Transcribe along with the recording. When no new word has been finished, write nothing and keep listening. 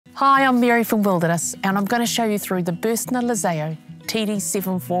Hi, I'm Mary from Wilderness, and I'm going to show you through the Bürstner Lyseo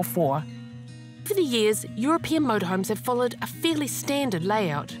TD744. Over the years, European motorhomes have followed a fairly standard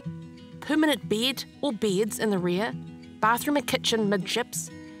layout. Permanent bed or beds in the rear, bathroom and kitchen midships,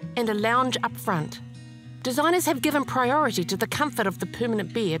 and a lounge up front. Designers have given priority to the comfort of the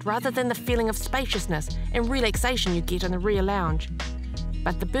permanent bed rather than the feeling of spaciousness and relaxation you get in the rear lounge.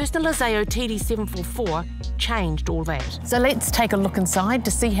 But the Bürstner Lyseo TD744 changed all that. So let's take a look inside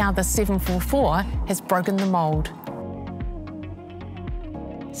to see how the 744 has broken the mould.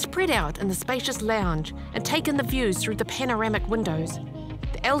 Spread out in the spacious lounge and take in the views through the panoramic windows.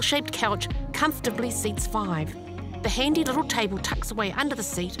 The L-shaped couch comfortably seats 5. The handy little table tucks away under the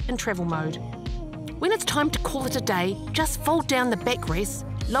seat in travel mode. When it's time to call it a day, just fold down the backrest,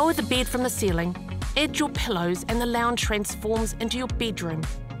 lower the bed from the ceiling, add your pillows and the lounge transforms into your bedroom.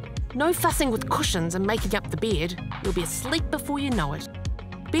 No fussing with cushions and making up the bed, you'll be asleep before you know it.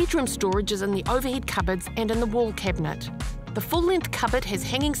 Bedroom storage is in the overhead cupboards and in the wall cabinet. The full-length cupboard has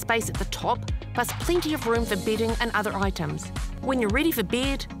hanging space at the top, plus plenty of room for bedding and other items. When you're ready for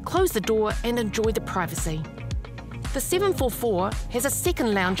bed, close the door and enjoy the privacy. The 744 has a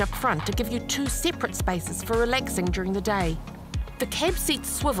second lounge up front to give you 2 separate spaces for relaxing during the day. The cab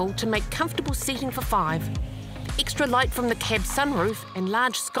seats swivel to make comfortable seating for 5. The extra light from the cab sunroof and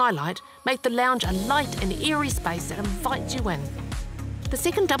large skylight make the lounge a light and airy space that invites you in. The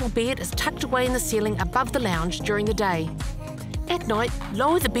second double bed is tucked away in the ceiling above the lounge during the day. At night,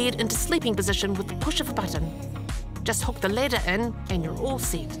 lower the bed into sleeping position with the push of a button. Just hook the ladder in and you're all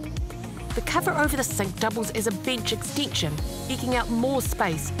set. The cover over the sink doubles as a bench extension, eking out more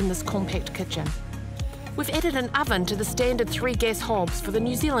space in this compact kitchen. We've added an oven to the standard 3-gas hobs for the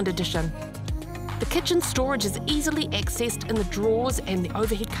New Zealand edition. The kitchen storage is easily accessed in the drawers and the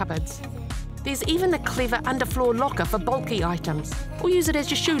overhead cupboards. There's even a clever underfloor locker for bulky items, or use it as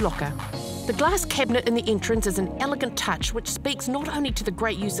your shoe locker. The glass cabinet in the entrance is an elegant touch which speaks not only to the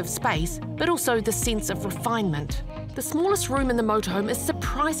great use of space, but also the sense of refinement. The smallest room in the motorhome is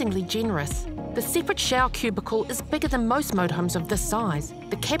surprisingly generous. The separate shower cubicle is bigger than most motorhomes of this size.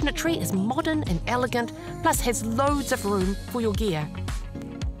 The cabinetry is modern and elegant, plus has loads of room for your gear.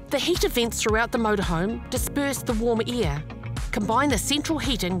 The heater vents throughout the motorhome disperse the warm air. Combine the central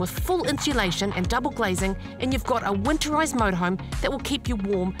heating with full insulation and double glazing and you've got a winterized motorhome that will keep you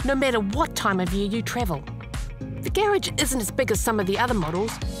warm no matter what time of year you travel. The garage isn't as big as some of the other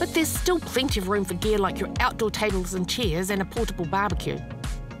models, but there's still plenty of room for gear like your outdoor tables and chairs and a portable barbecue.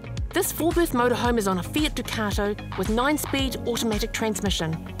 This 4-berth motorhome is on a Fiat Ducato with 9-speed automatic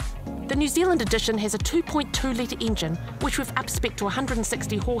transmission. The New Zealand edition has a 2.2-litre engine, which we've up-spec'd to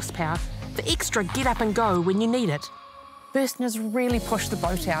 160 horsepower for extra get up and go when you need it. Bürstner's really pushed the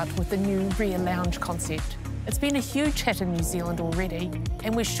boat out with the new rear lounge concept. It's been a huge hit in New Zealand already,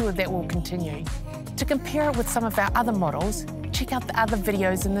 and we're sure that will continue. To compare it with some of our other models, check out the other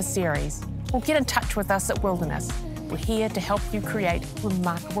videos in the series, or get in touch with us at Wilderness. We're here to help you create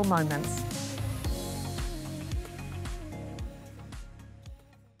remarkable moments.